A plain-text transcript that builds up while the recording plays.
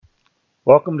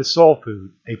Welcome to Soul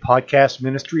Food, a podcast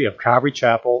ministry of Calvary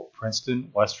Chapel, Princeton,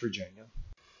 West Virginia.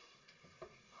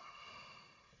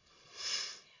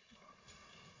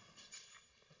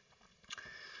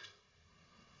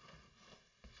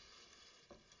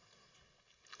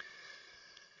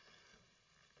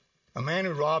 A man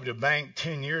who robbed a bank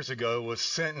 10 years ago was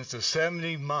sentenced to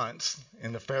 70 months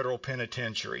in the federal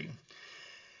penitentiary.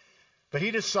 But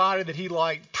he decided that he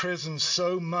liked prison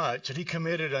so much that he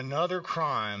committed another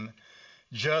crime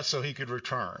just so he could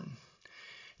return.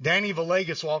 Danny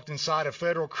Villegas walked inside a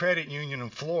federal credit union in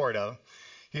Florida.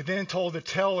 He then told the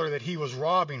teller that he was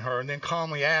robbing her and then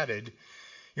calmly added,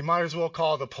 "You might as well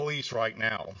call the police right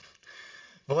now."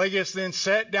 Villegas then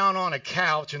sat down on a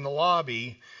couch in the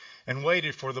lobby and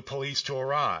waited for the police to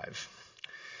arrive.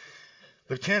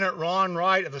 Lieutenant Ron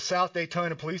Wright of the South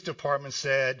Daytona Police Department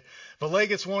said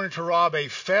Villegas wanted to rob a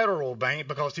federal bank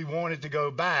because he wanted to go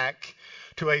back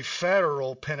to a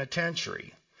federal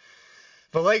penitentiary.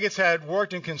 Villegas had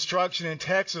worked in construction in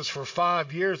Texas for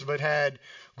 5 years but had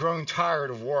grown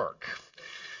tired of work.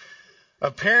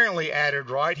 Apparently, added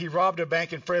Wright, he robbed a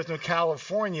bank in Fresno,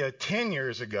 California 10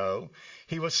 years ago.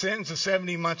 He was sentenced to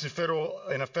 70 months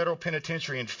in a federal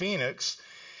penitentiary in Phoenix,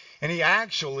 and he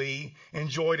actually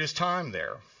enjoyed his time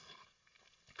there.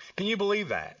 Can you believe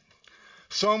that?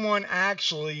 Someone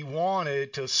actually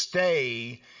wanted to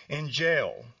stay in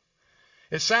jail.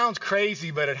 It sounds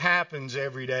crazy, but it happens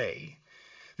every day.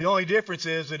 The only difference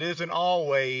is it isn't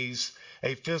always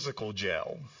a physical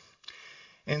jail.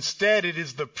 Instead, it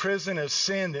is the prison of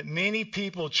sin that many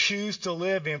people choose to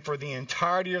live in for the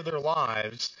entirety of their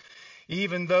lives,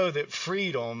 even though that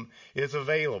freedom is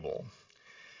available.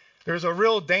 There's a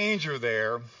real danger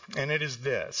there, and it is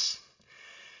this.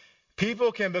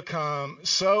 People can become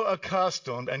so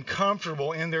accustomed and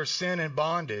comfortable in their sin and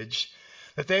bondage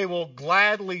that they will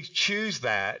gladly choose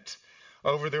that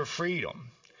over their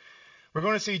freedom. We're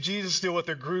going to see Jesus deal with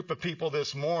a group of people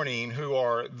this morning who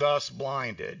are thus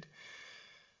blinded.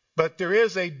 But there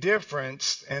is a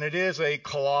difference, and it is a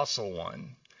colossal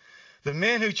one. The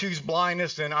men who choose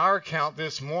blindness in our account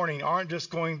this morning aren't just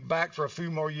going back for a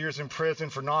few more years in prison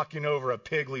for knocking over a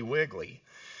Piggly Wiggly.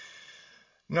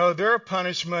 No, their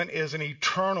punishment is an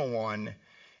eternal one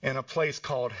in a place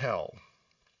called hell.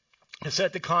 To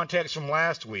set the context from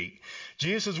last week,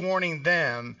 Jesus is warning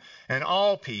them and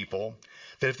all people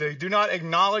that if they do not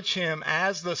acknowledge him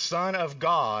as the Son of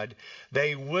God,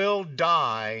 they will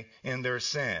die in their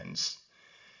sins.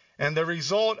 And the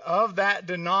result of that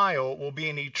denial will be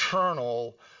an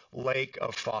eternal lake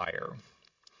of fire.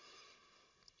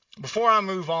 Before I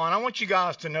move on, I want you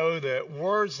guys to know that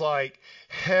words like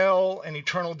hell and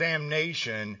eternal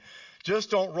damnation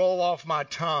just don't roll off my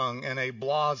tongue in a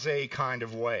blasé kind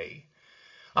of way.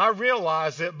 I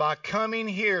realize that by coming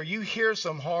here, you hear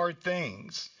some hard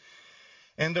things.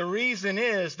 And the reason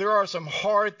is there are some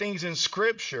hard things in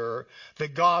Scripture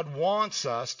that God wants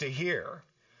us to hear.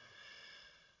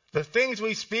 The things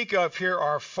we speak of here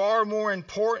are far more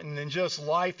important than just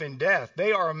life and death.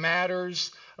 They are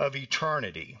matters of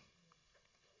eternity.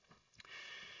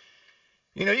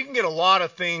 You know, you can get a lot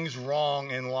of things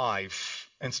wrong in life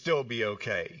and still be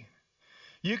okay.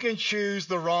 You can choose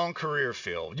the wrong career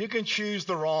field. You can choose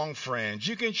the wrong friends.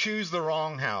 You can choose the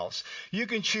wrong house. You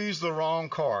can choose the wrong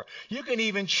car. You can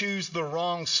even choose the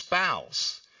wrong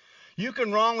spouse. You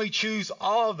can wrongly choose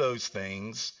all of those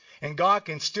things, and God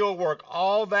can still work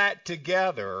all that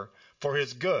together for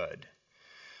his good.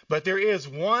 But there is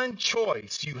one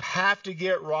choice you have to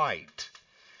get right,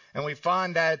 and we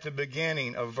find that at the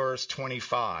beginning of verse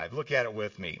 25. Look at it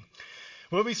with me.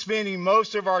 We'll be spending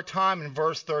most of our time in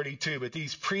verse 32, but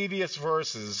these previous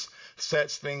verses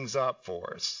sets things up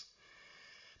for us.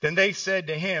 Then they said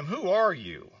to him, "Who are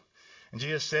you?" And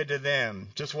Jesus said to them,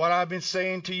 "Just what I've been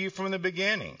saying to you from the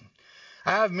beginning.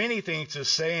 I have many things to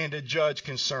say and to judge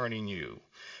concerning you,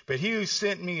 but he who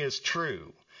sent me is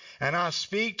true, and I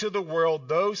speak to the world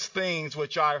those things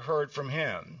which I heard from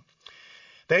him."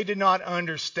 They did not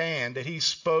understand that he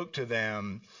spoke to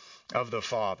them of the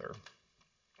Father.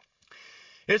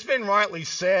 It's been rightly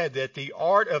said that the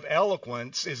art of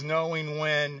eloquence is knowing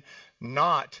when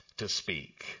not to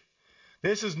speak.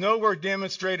 This is nowhere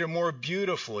demonstrated more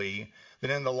beautifully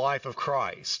than in the life of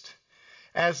Christ.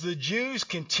 As the Jews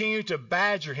continue to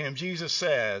badger him, Jesus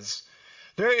says,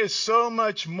 "There is so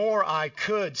much more I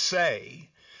could say,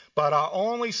 but I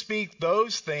only speak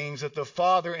those things that the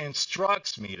Father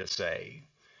instructs me to say."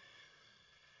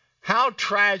 How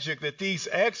tragic that these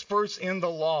experts in the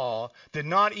law did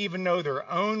not even know their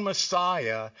own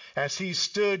Messiah as he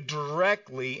stood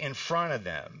directly in front of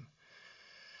them.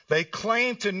 They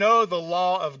claimed to know the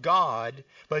law of God,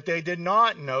 but they did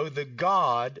not know the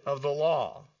God of the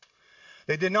law.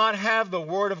 They did not have the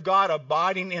Word of God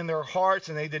abiding in their hearts,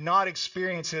 and they did not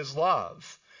experience His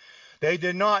love. They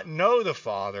did not know the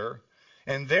Father,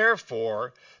 and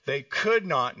therefore they could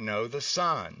not know the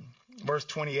Son. Verse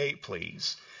 28,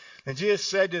 please. And Jesus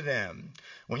said to them,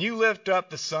 when you lift up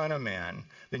the Son of Man,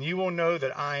 then you will know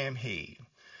that I am He.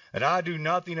 That I do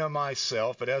nothing of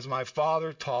myself, but as my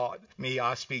Father taught me,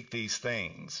 I speak these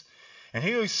things. And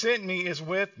He who sent me is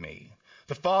with me.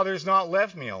 The Father has not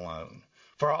left me alone,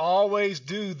 for I always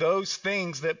do those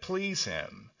things that please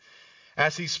Him.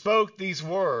 As He spoke these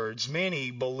words,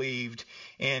 many believed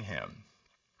in Him.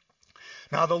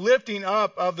 Now the lifting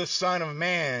up of the Son of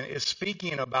Man is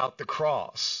speaking about the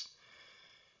cross.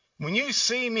 When you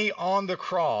see me on the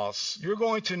cross, you're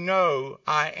going to know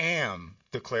I am,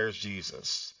 declares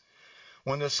Jesus.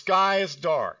 When the sky is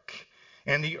dark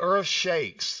and the earth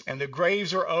shakes and the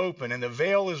graves are open and the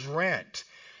veil is rent,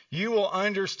 you will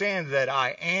understand that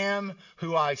I am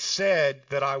who I said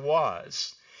that I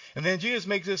was. And then Jesus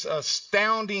makes this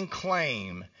astounding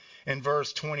claim in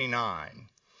verse 29.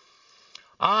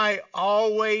 I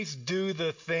always do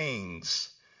the things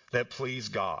that please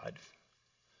God.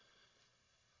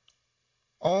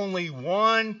 Only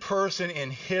one person in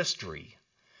history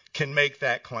can make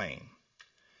that claim.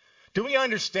 Do we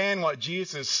understand what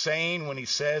Jesus is saying when He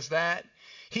says that?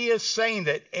 He is saying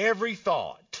that every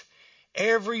thought,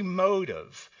 every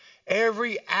motive,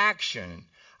 every action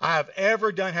I have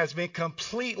ever done has been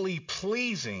completely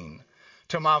pleasing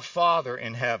to my Father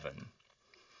in heaven.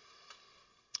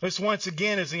 This once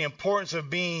again is the importance of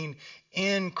being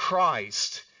in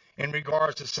Christ in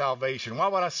regards to salvation. Why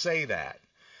would I say that?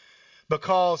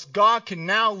 Because God can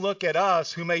now look at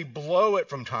us who may blow it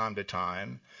from time to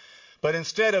time, but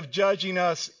instead of judging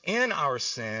us in our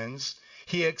sins,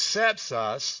 He accepts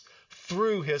us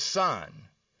through His Son.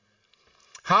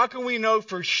 How can we know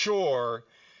for sure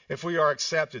if we are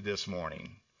accepted this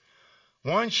morning?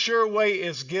 One sure way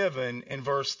is given in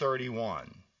verse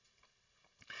 31.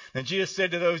 And Jesus said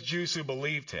to those Jews who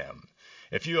believed Him,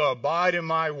 if you abide in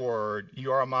my word,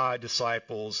 you are my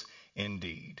disciples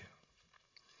indeed.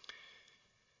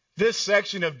 This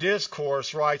section of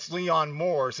discourse, writes Leon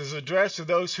Morris, is addressed to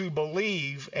those who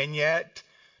believe and yet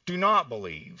do not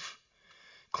believe.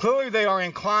 Clearly they are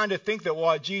inclined to think that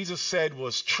what Jesus said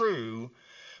was true,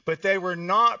 but they were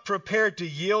not prepared to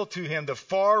yield to Him the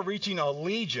far-reaching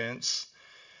allegiance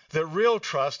that real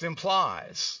trust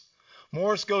implies.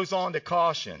 Morris goes on to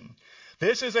caution,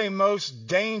 this is a most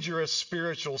dangerous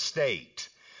spiritual state.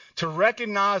 To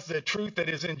recognize the truth that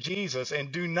is in Jesus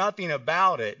and do nothing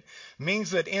about it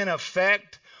means that in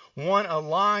effect one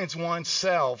aligns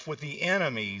oneself with the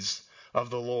enemies of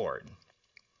the Lord.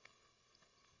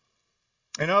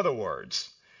 In other words,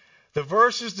 the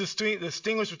verses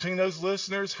distinguish between those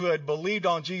listeners who had believed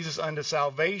on Jesus unto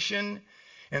salvation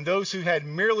and those who had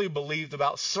merely believed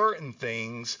about certain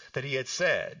things that He had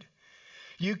said.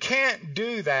 You can't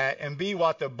do that and be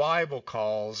what the Bible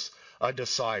calls a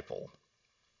disciple.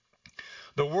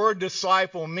 The word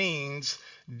disciple means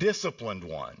disciplined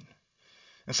one.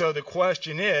 And so the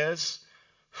question is,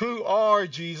 who are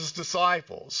Jesus'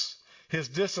 disciples, His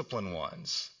disciplined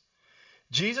ones?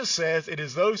 Jesus says it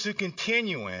is those who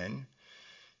continue in,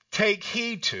 take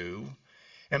heed to,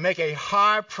 and make a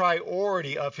high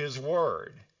priority of His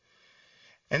word.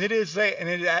 And it is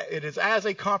as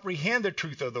they comprehend the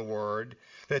truth of the word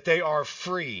that they are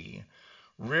free,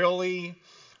 really,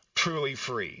 truly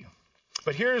free.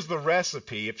 But here's the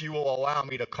recipe, if you will allow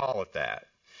me to call it that.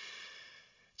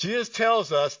 Jesus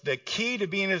tells us the key to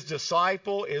being His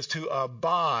disciple is to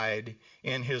abide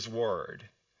in His word.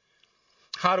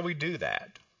 How do we do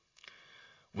that?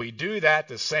 We do that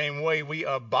the same way we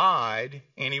abide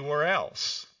anywhere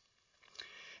else.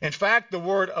 In fact, the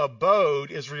word abode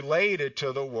is related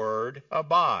to the word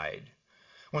abide.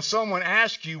 When someone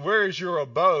asks you, where is your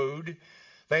abode?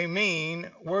 They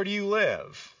mean, where do you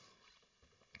live?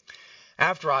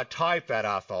 After I typed that,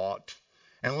 I thought,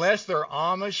 unless they're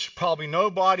Amish, probably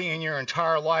nobody in your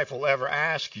entire life will ever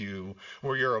ask you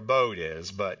where your abode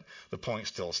is, but the point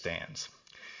still stands.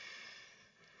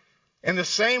 In the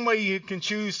same way you can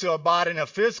choose to abide in a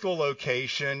physical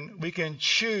location, we can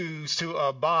choose to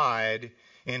abide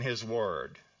in His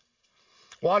word.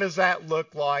 What does that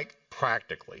look like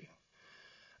practically?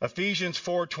 Ephesians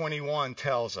 4:21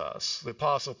 tells us, the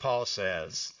Apostle Paul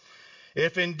says,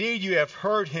 if indeed you have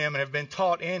heard Him and have been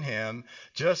taught in Him,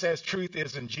 just as truth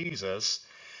is in Jesus,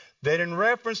 that in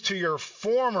reference to your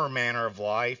former manner of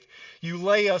life, you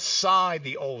lay aside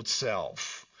the old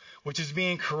self, which is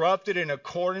being corrupted in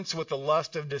accordance with the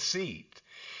lust of deceit,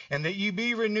 and that you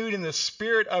be renewed in the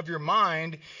spirit of your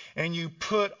mind, and you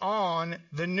put on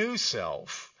the new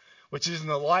self, which is in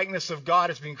the likeness of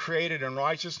God, has been created in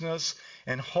righteousness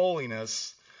and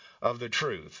holiness of the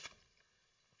truth.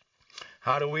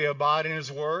 How do we abide in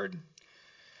his word?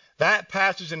 That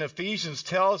passage in Ephesians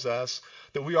tells us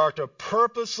that we are to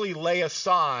purposely lay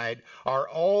aside our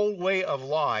old way of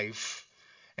life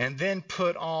and then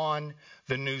put on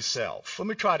the new self. Let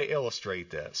me try to illustrate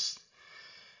this.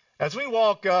 As we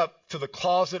walk up to the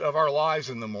closet of our lives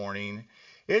in the morning,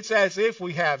 it's as if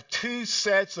we have two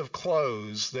sets of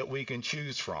clothes that we can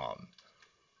choose from.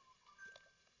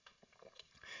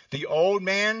 The old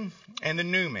man and the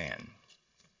new man.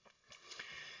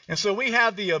 And so we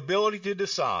have the ability to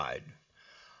decide,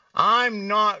 I'm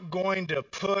not going to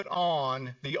put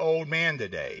on the old man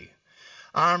today.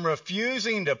 I'm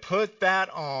refusing to put that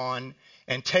on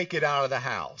and take it out of the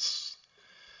house.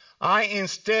 I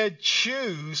instead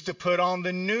choose to put on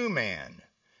the new man.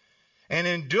 And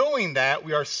in doing that,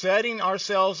 we are setting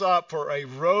ourselves up for a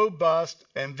robust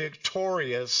and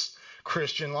victorious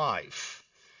Christian life.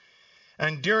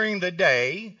 And during the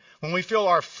day, when we feel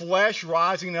our flesh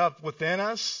rising up within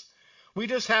us, we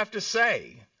just have to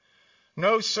say,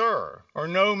 no, sir, or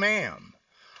no, ma'am.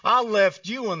 I left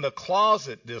you in the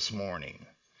closet this morning,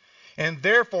 and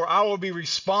therefore I will be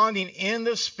responding in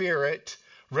the spirit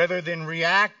rather than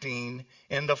reacting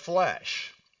in the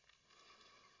flesh.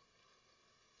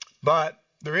 But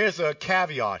there is a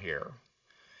caveat here.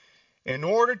 In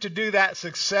order to do that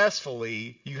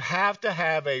successfully, you have to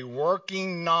have a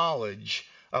working knowledge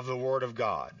of the Word of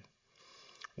God.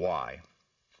 Why?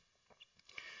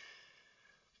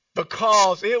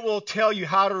 Because it will tell you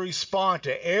how to respond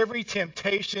to every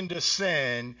temptation to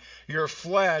sin your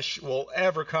flesh will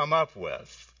ever come up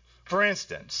with. For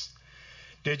instance,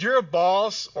 did your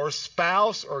boss or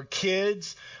spouse or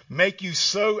kids make you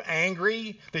so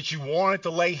angry that you wanted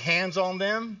to lay hands on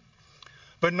them,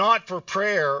 but not for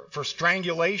prayer, for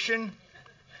strangulation?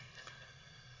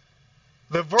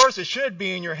 The verse that should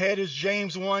be in your head is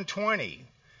James 1:20.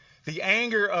 The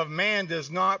anger of man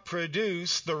does not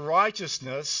produce the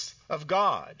righteousness of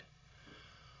God.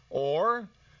 Or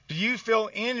do you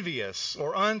feel envious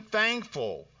or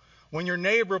unthankful when your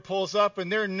neighbor pulls up in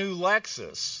their new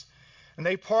Lexus and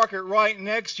they park it right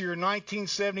next to your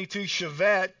 1972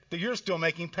 Chevette that you're still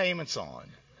making payments on?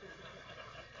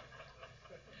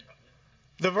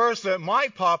 The verse that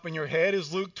might pop in your head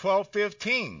is Luke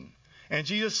 12:15. And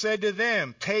Jesus said to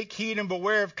them, take heed and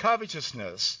beware of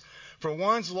covetousness, for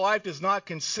one's life does not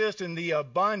consist in the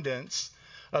abundance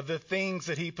of the things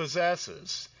that he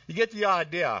possesses. You get the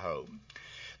idea, I hope.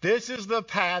 This is the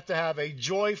path to have a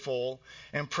joyful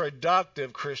and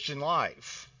productive Christian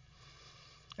life.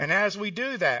 And as we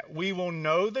do that, we will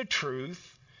know the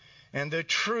truth, and the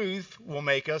truth will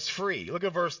make us free. Look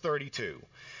at verse 32.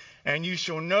 And you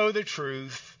shall know the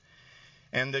truth,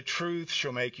 and the truth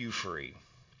shall make you free.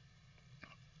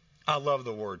 I love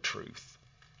the word truth.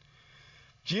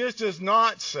 Jesus does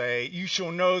not say you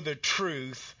shall know the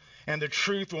truth and the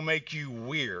truth will make you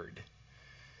weird.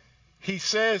 He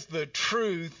says the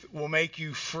truth will make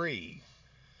you free.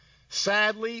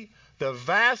 Sadly, the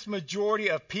vast majority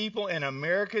of people in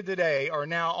America today are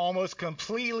now almost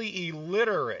completely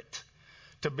illiterate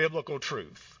to biblical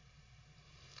truth.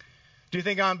 Do you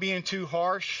think I'm being too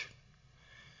harsh?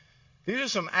 These are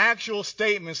some actual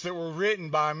statements that were written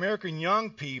by American young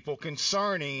people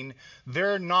concerning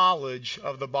their knowledge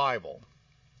of the Bible.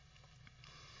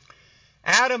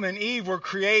 Adam and Eve were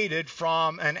created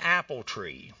from an apple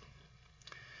tree.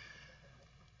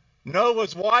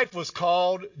 Noah's wife was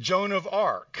called Joan of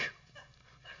Arc.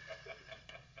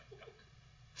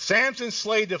 Samson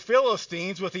slayed the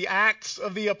Philistines with the axe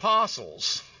of the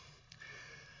apostles.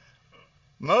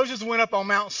 Moses went up on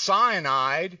Mount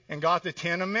Sinai and got the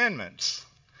 10 Amendments.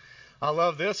 I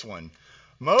love this one.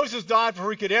 Moses died before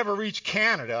he could ever reach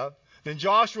Canada. Then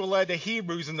Joshua led the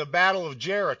Hebrews in the Battle of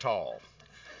Jericho.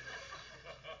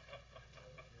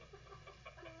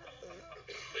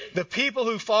 The people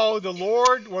who followed the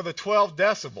Lord were the 12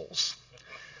 decibels.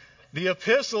 The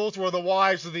epistles were the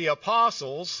wives of the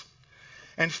apostles.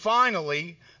 And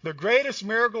finally, the greatest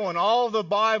miracle in all of the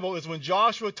Bible is when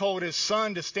Joshua told his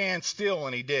son to stand still,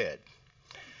 and he did.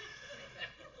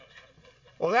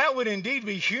 Well, that would indeed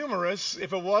be humorous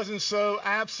if it wasn't so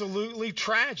absolutely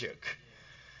tragic.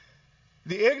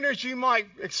 The ignorance you might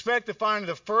expect to find in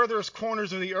the furthest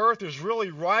corners of the earth is really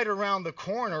right around the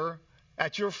corner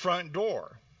at your front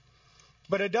door.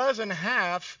 But it doesn't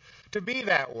have to be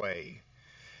that way.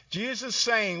 Jesus is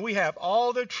saying we have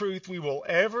all the truth we will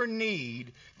ever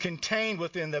need contained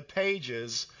within the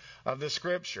pages of the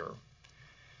Scripture.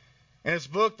 In his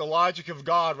book, The Logic of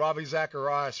God, Ravi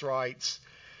Zacharias writes,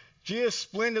 Jesus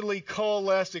splendidly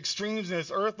coalesced extremes in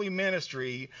his earthly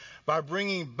ministry by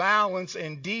bringing balance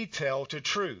and detail to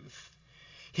truth.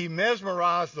 He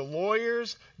mesmerized the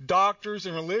lawyers, doctors,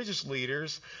 and religious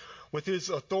leaders with his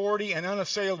authority and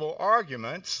unassailable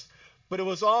arguments, but it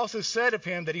was also said of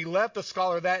him that he left the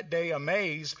scholar that day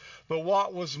amazed, but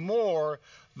what was more,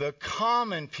 the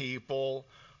common people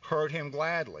heard him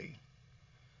gladly.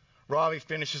 Ravi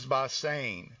finishes by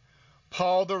saying,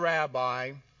 Paul the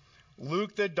rabbi,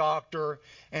 Luke the doctor,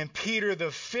 and Peter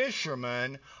the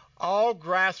fisherman all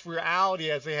grasped reality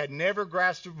as they had never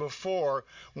grasped it before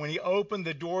when he opened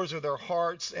the doors of their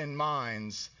hearts and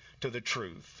minds to the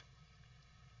truth.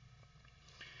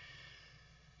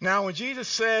 Now, when Jesus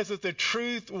says that the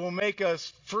truth will make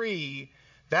us free,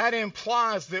 that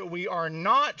implies that we are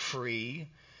not free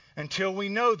until we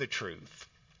know the truth.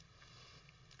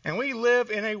 And we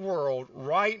live in a world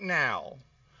right now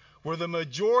where the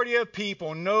majority of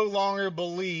people no longer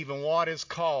believe in what is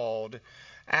called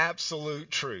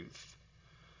absolute truth.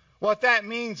 What that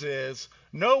means is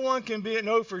no one can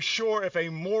know for sure if a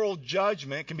moral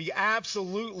judgment can be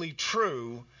absolutely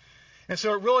true, and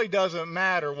so it really doesn't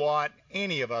matter what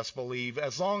any of us believe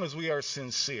as long as we are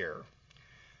sincere.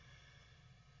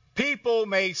 People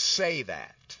may say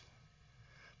that,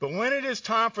 but when it is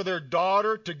time for their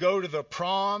daughter to go to the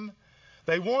prom,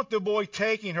 they want the boy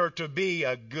taking her to be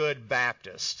a good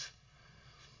Baptist.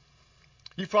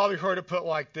 You've probably heard it put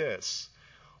like this: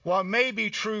 what may be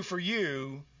true for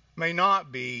you may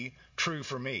not be true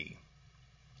for me.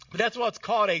 But that's what's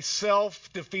called a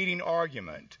self-defeating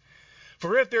argument.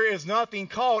 For if there is nothing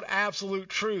called absolute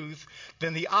truth,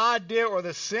 then the idea or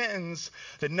the sentence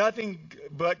that nothing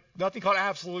called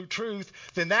absolute truth,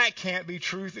 then that can't be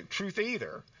truth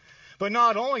either. But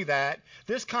not only that,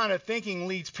 this kind of thinking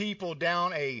leads people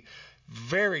down a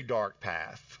very dark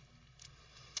path.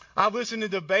 I've listened to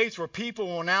debates where people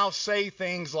will now say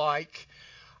things like,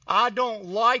 I don't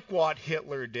like what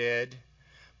Hitler did,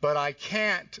 but I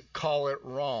can't call it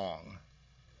wrong.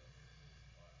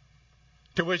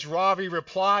 To which Ravi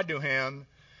replied to him,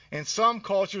 in some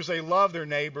cultures they love their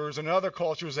neighbors, in other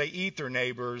cultures they eat their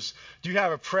neighbors. Do you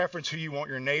have a preference who you want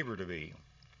your neighbor to be?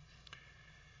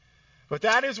 But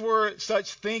that is where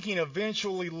such thinking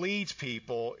eventually leads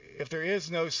people if there is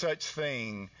no such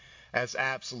thing as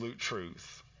absolute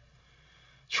truth.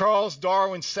 Charles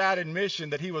Darwin's sad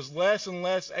admission that he was less and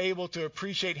less able to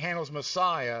appreciate Handel's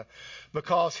Messiah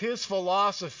because his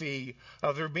philosophy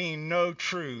of there being no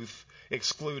truth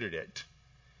excluded it.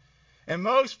 And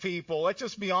most people, let's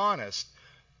just be honest,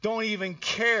 don't even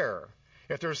care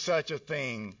if there's such a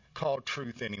thing called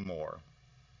truth anymore.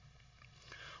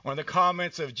 One of the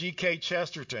comments of G.K.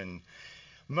 Chesterton,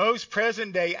 most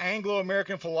present-day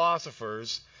Anglo-American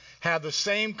philosophers have the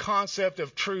same concept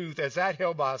of truth as that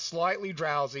held by a slightly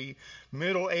drowsy,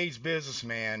 middle-aged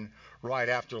businessman right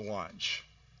after lunch.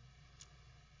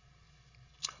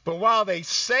 But while they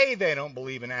say they don't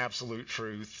believe in absolute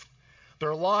truth,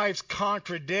 their lives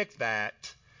contradict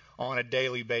that on a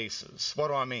daily basis. What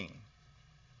do I mean?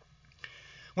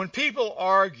 When people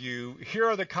argue, here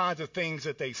are the kinds of things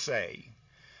that they say.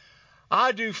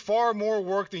 I do far more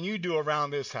work than you do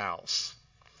around this house.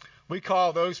 We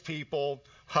call those people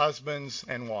husbands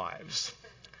and wives.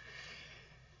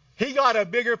 He got a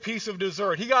bigger piece of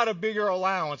dessert. He got a bigger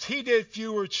allowance. He did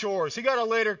fewer chores. He got a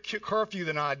later curfew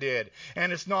than I did,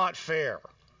 and it's not fair.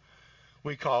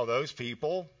 We call those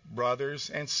people brothers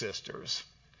and sisters.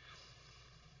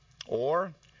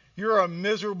 Or, you're a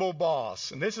miserable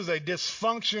boss, and this is a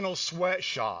dysfunctional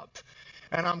sweatshop,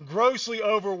 and I'm grossly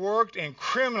overworked and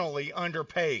criminally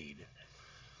underpaid.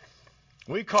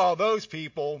 We call those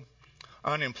people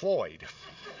unemployed.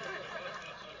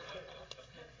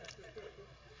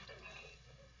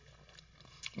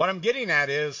 What I'm getting at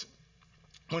is,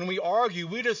 when we argue,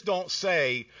 we just don't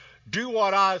say, do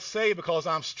what I say because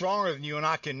I'm stronger than you and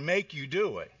I can make you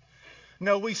do it.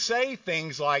 No, we say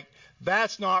things like,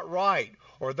 that's not right,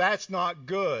 or that's not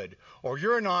good, or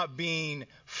you're not being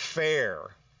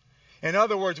fair. In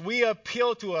other words, we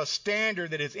appeal to a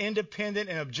standard that is independent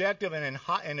and objective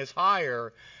and is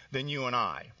higher than you and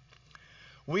I.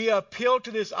 We appeal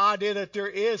to this idea that there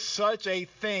is such a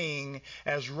thing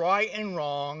as right and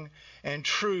wrong and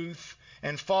truth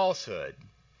and falsehood.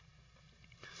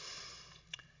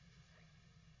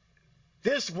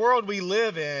 This world we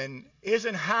live in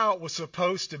isn't how it was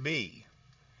supposed to be.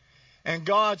 And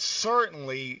God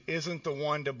certainly isn't the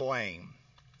one to blame.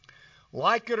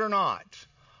 Like it or not,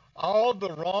 all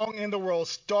the wrong in the world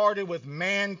started with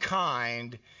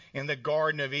mankind in the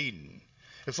Garden of Eden.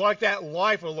 It's like that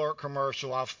Life Alert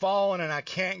commercial, I've fallen and I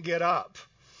can't get up.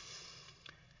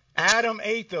 Adam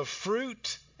ate the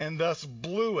fruit and thus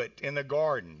blew it in the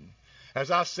garden. As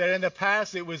I've said in the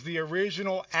past, it was the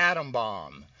original atom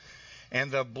bomb, and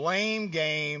the blame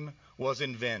game was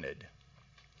invented.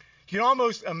 You can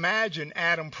almost imagine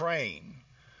Adam praying,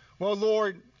 well,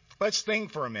 Lord, let's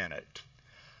think for a minute.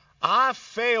 I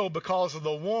failed because of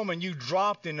the woman you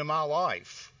dropped into my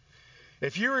life.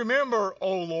 If you remember,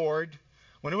 oh Lord,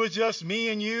 when it was just me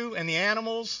and you and the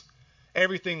animals,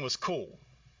 everything was cool.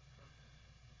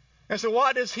 And so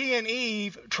what does he and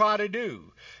Eve try to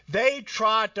do? They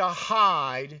try to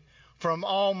hide from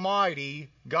Almighty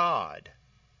God.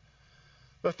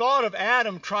 The thought of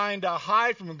Adam trying to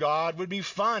hide from God would be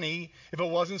funny if it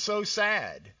wasn't so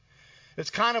sad. It's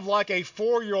kind of like a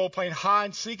 4-year-old playing hide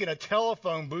and seek in a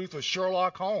telephone booth with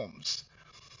Sherlock Holmes.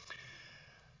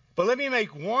 But let me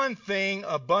make one thing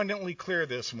abundantly clear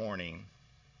this morning.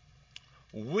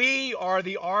 We are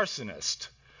the arsonist.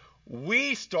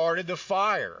 We started the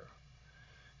fire.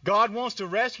 God wants to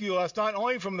rescue us not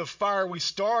only from the fire we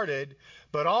started,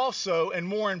 but also, and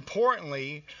more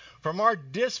importantly, from our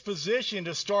disposition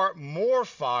to start more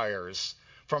fires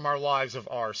from our lives of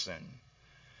arson.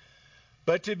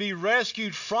 But to be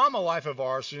rescued from a life of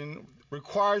arson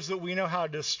requires that we know how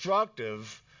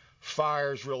destructive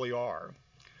fires really are.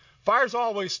 Fires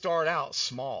always start out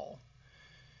small.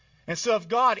 And so if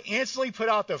God instantly put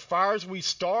out the fires we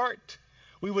start,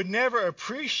 we would never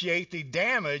appreciate the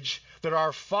damage that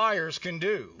our fires can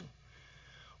do.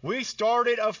 We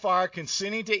started a fire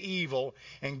consenting to evil,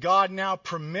 and God now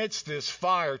permits this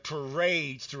fire to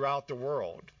rage throughout the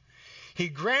world. He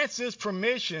grants this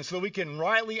permission so that we can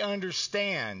rightly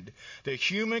understand the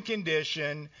human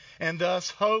condition and thus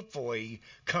hopefully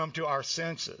come to our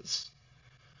senses.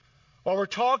 What we're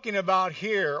talking about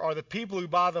here are the people who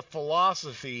buy the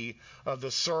philosophy of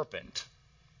the serpent.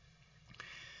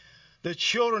 The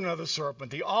children of the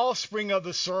serpent, the offspring of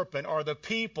the serpent, are the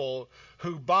people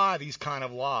who buy these kind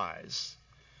of lies.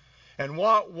 And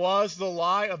what was the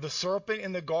lie of the serpent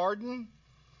in the garden?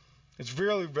 It's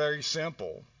really very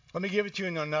simple. Let me give it to you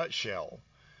in a nutshell.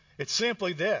 It's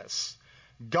simply this.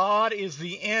 God is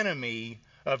the enemy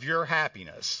of your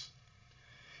happiness.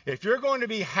 If you're going to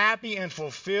be happy and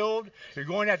fulfilled, you're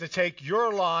going to have to take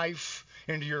your life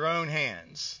into your own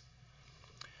hands.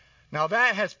 Now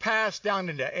that has passed down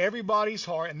into everybody's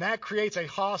heart, and that creates a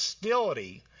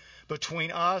hostility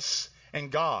between us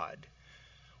and God.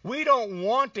 We don't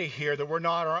want to hear that we're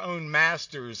not our own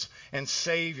masters and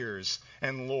saviors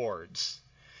and lords.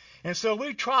 And so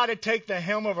we try to take the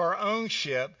helm of our own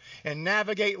ship and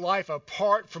navigate life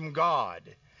apart from God.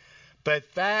 But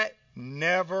that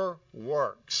never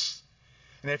works.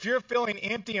 And if you're feeling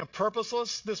empty and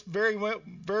purposeless, this very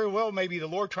well may be the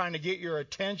Lord trying to get your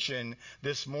attention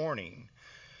this morning.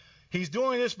 He's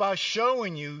doing this by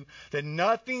showing you that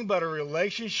nothing but a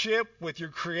relationship with your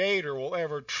Creator will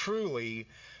ever truly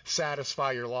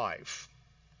satisfy your life.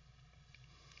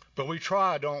 But we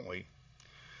try, don't we?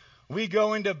 We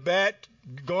go into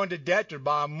debt to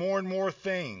buy more and more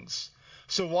things.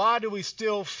 So why do we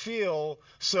still feel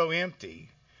so empty?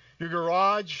 Your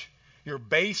garage, your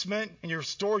basement, and your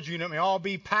storage unit may all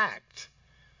be packed,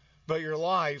 but your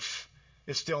life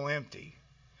is still empty.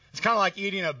 It's kind of like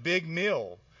eating a big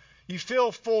meal. You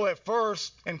feel full at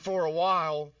first and for a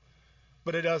while,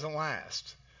 but it doesn't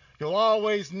last. You'll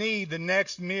always need the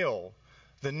next meal,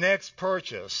 the next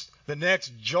purchase, the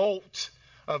next jolt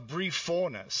of brief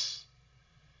fullness.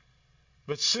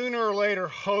 But sooner or later,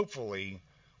 hopefully,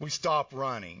 we stop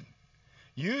running.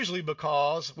 Usually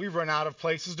because we run out of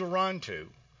places to run to.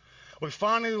 We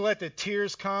finally let the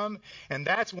tears come, and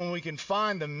that's when we can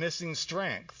find the missing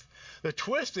strength. The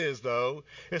twist is, though,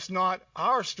 it's not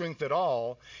our strength at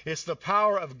all. It's the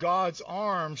power of God's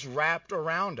arms wrapped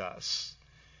around us.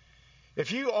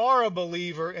 If you are a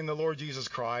believer in the Lord Jesus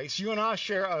Christ, you and I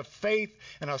share a faith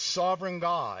in a sovereign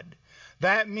God.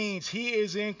 That means He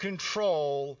is in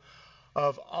control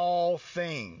of all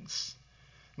things.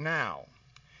 Now,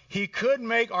 He could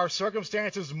make our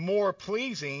circumstances more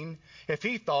pleasing if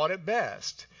He thought it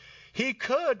best. He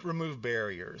could remove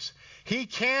barriers. He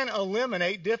can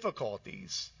eliminate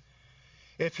difficulties.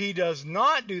 If He does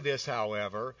not do this,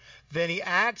 however, then He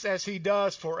acts as He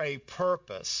does for a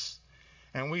purpose,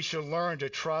 and we should learn to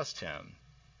trust Him.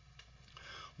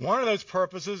 One of those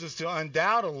purposes is to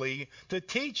undoubtedly to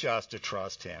teach us to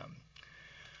trust Him,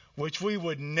 which we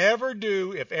would never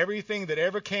do if everything that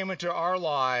ever came into our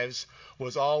lives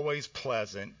was always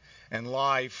pleasant and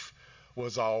life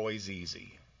was always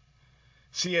easy.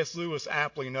 C.S. Lewis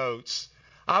aptly notes,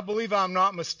 I believe I'm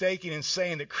not mistaken in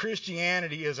saying that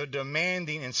Christianity is a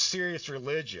demanding and serious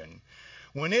religion.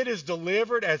 When it is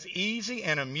delivered as easy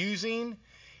and amusing,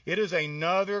 It is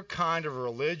another kind of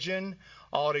religion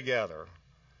altogether.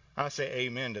 I say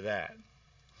amen to that.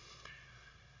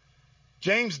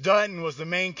 James Dutton was the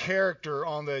main character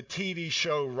on the TV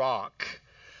show Rock.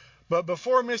 But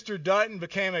before Mr. Dutton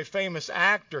became a famous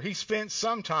actor, he spent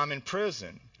some time in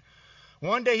prison.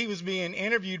 One day he was being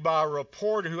interviewed by a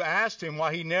reporter who asked him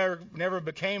why he never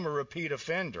became a repeat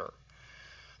offender.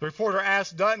 The reporter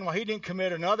asked Dutton why he didn't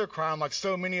commit another crime like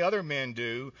so many other men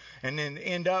do and then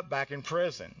end up back in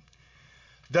prison.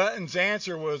 Dutton's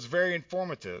answer was very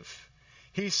informative.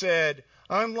 He said,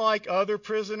 "Unlike other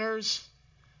prisoners,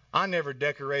 I never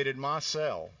decorated my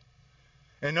cell.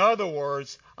 In other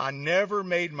words, I never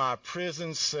made my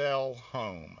prison cell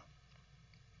home."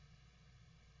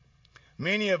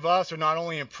 Many of us are not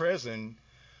only in prison,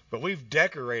 but we've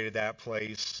decorated that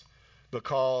place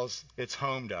because it's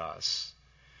home to us.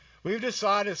 We've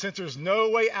decided since there's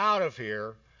no way out of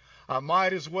here, I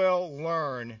might as well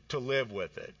learn to live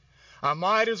with it. I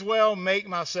might as well make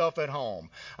myself at home.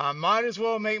 I might as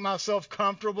well make myself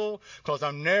comfortable because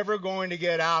I'm never going to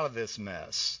get out of this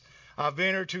mess. I've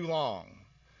been here too long.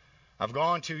 I've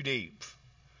gone too deep.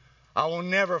 I will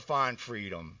never find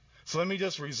freedom. So let me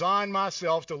just resign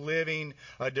myself to living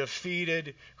a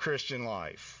defeated Christian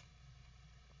life.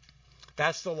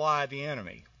 That's the lie of the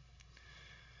enemy.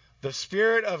 The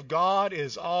Spirit of God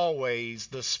is always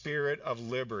the spirit of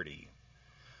liberty.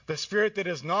 The spirit that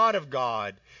is not of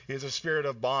God is a spirit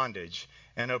of bondage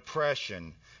and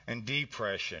oppression and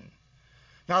depression.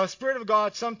 Now, the Spirit of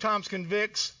God sometimes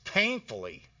convicts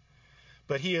painfully,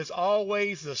 but He is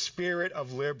always the spirit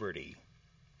of liberty.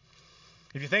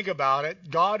 If you think about it,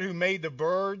 God who made the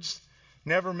birds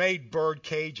never made bird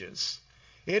cages.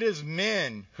 It is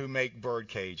men who make bird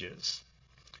cages.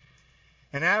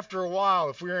 And after a while,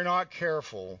 if we are not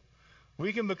careful,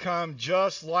 we can become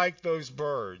just like those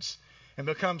birds and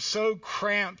become so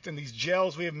cramped in these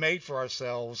jails we have made for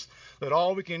ourselves that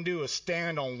all we can do is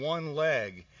stand on one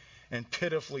leg and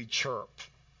pitifully chirp.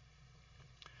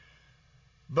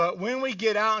 But when we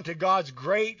get out into God's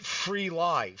great free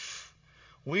life,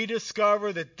 we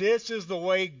discover that this is the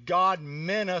way God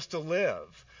meant us to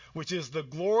live, which is the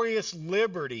glorious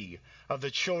liberty of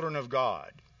the children of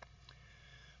God.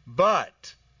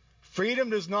 But freedom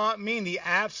does not mean the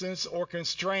absence or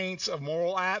constraints of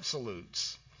moral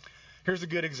absolutes. Here's a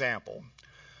good example.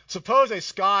 Suppose a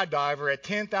skydiver at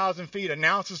 10,000 feet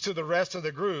announces to the rest of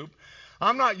the group,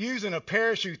 "I'm not using a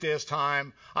parachute this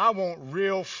time. I want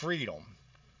real freedom."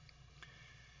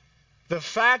 The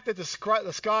fact that the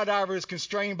skydiver is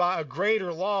constrained by a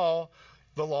greater law,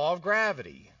 the law of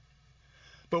gravity.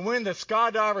 But when the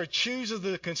skydiver chooses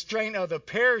the constraint of the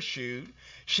parachute,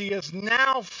 she is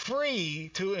now free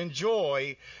to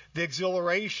enjoy the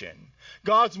exhilaration.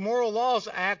 God's moral laws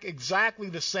act exactly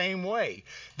the same way.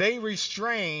 They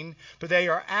restrain, but they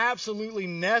are absolutely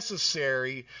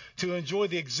necessary to enjoy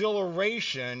the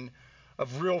exhilaration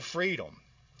of real freedom.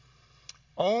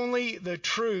 Only the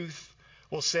truth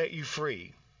will set you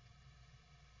free.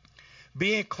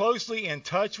 Being closely in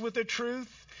touch with the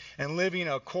truth and living in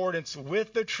accordance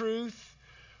with the truth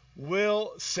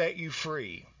will set you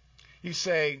free. You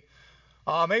say,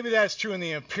 maybe that's true in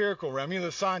the empirical realm,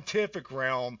 the scientific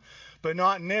realm, but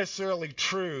not necessarily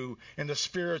true in the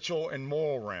spiritual and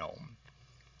moral realm.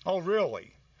 Oh,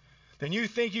 really? Then you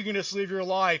think you can just live your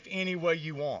life any way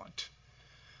you want.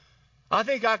 I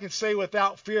think I can say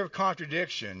without fear of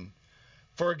contradiction,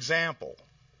 for example,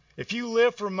 if you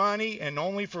live for money and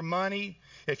only for money,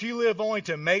 if you live only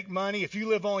to make money, if you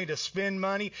live only to spend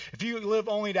money, if you live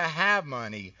only to have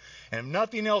money, and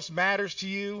nothing else matters to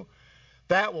you,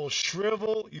 that will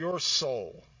shrivel your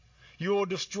soul. You will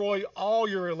destroy all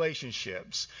your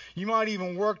relationships. You might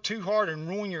even work too hard and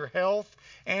ruin your health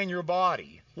and your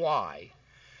body. Why?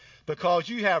 Because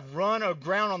you have run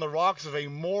aground on the rocks of a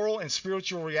moral and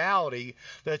spiritual reality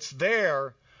that's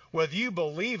there whether you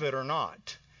believe it or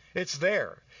not. It's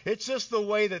there. It's just the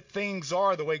way that things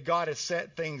are, the way God has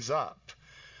set things up.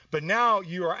 But now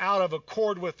you are out of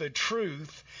accord with the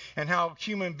truth and how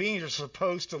human beings are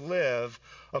supposed to live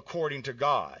according to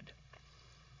God.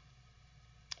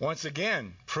 Once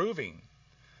again, proving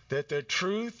that the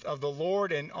truth of the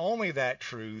Lord and only that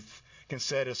truth can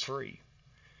set us free.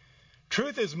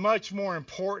 Truth is much more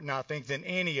important, I think, than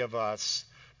any of us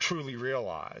truly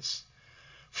realize.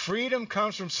 Freedom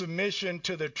comes from submission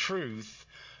to the truth,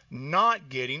 not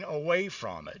getting away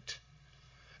from it.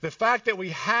 The fact that we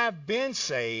have been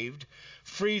saved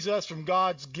frees us from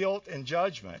God's guilt and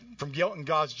judgment, from guilt and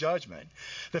God's judgment.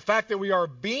 The fact that we are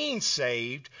being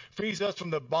saved frees us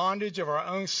from the bondage of our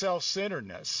own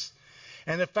self-centeredness.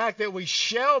 And the fact that we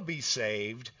shall be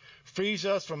saved frees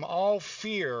us from all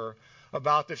fear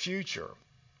about the future.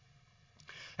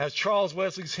 As Charles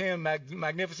Wesley's hymn,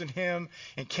 magnificent hymn,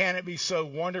 and Can It Be So,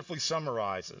 wonderfully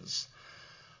summarizes.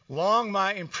 Long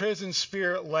my imprisoned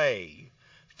spirit lay,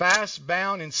 fast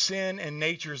bound in sin and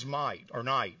nature's might, or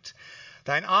night.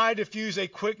 Thine eye diffused a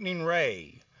quickening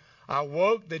ray. I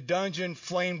woke, the dungeon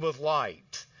flamed with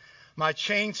light. My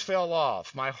chains fell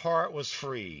off, my heart was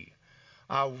free.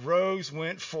 I rose,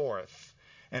 went forth,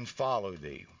 and followed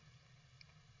thee.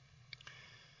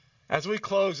 As we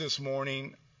close this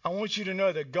morning, I want you to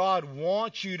know that God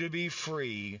wants you to be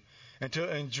free and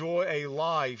to enjoy a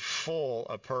life full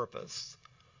of purpose.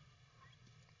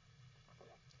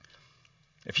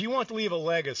 If you want to leave a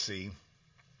legacy,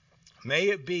 may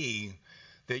it be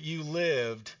that you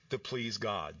lived to please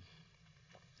God.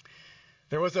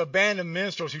 There was a band of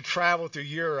minstrels who traveled through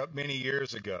Europe many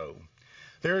years ago.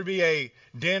 There would be a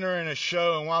dinner and a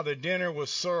show, and while the dinner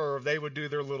was served, they would do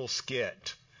their little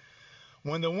skit.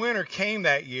 When the winter came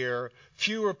that year,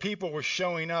 fewer people were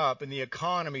showing up, and the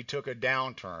economy took a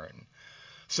downturn.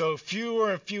 So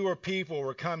fewer and fewer people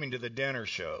were coming to the dinner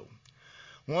show.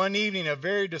 One evening, a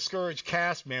very discouraged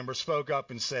cast member spoke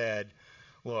up and said,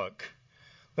 "Look,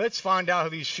 let's find out who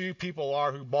these few people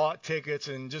are who bought tickets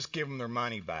and just give them their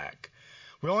money back.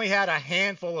 We only had a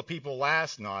handful of people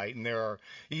last night, and there are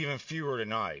even fewer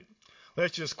tonight.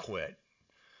 Let's just quit.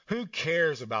 Who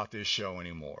cares about this show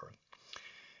anymore?"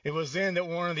 It was then that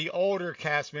one of the older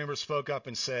cast members spoke up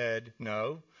and said,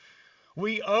 "No,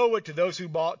 we owe it to those who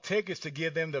bought tickets to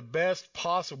give them the best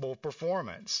possible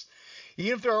performance.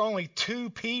 Even if there are only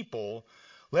 2 people,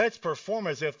 let's perform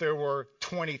as if there were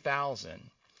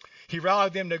 20,000. He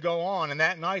rallied them to go on, and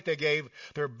that night they gave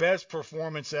their best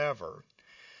performance ever.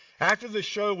 After the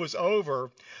show was over,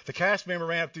 the cast member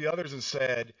ran up to the others and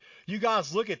said, "You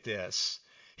guys, look at this."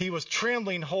 He was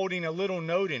trembling, holding a little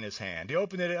note in his hand. He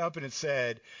opened it up and it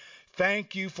said,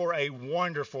 "Thank you for a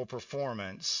wonderful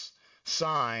performance.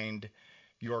 Signed,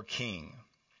 your king."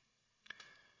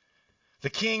 The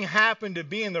king happened to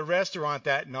be in the restaurant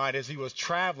that night as he was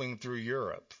traveling through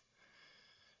Europe.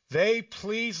 They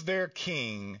pleased their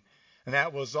king, and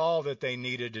that was all that they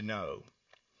needed to know.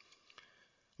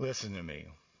 Listen to me.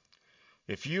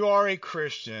 If you are a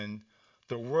Christian,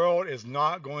 the world is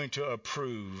not going to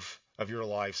approve of your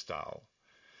lifestyle.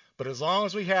 But as long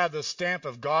as we have the stamp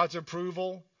of God's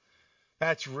approval,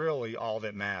 that's really all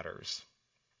that matters.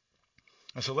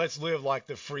 And so let's live like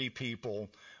the free people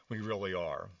we really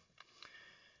are.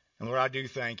 And Lord, I do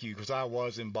thank you because I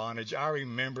was in bondage. I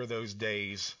remember those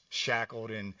days shackled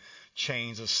in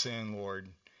chains of sin,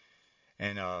 Lord.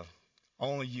 And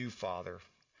only you, Father,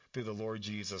 through the Lord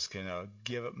Jesus, can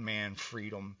give man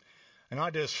freedom. And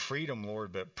not just freedom,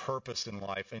 Lord, but purpose in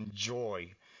life and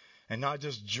joy. And not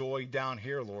just joy down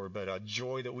here, Lord, but a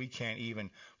joy that we can't even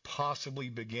possibly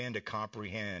begin to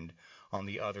comprehend on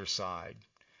the other side.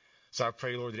 So I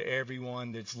pray, Lord, that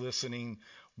everyone that's listening,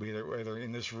 whether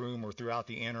in this room or throughout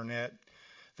the internet,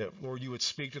 that, Lord, you would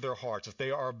speak to their hearts. If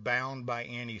they are bound by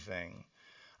anything,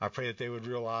 I pray that they would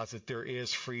realize that there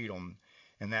is freedom,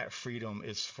 and that freedom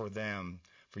is for them,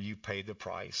 for you paid the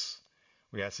price.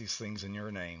 We ask these things in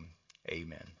your name.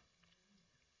 Amen.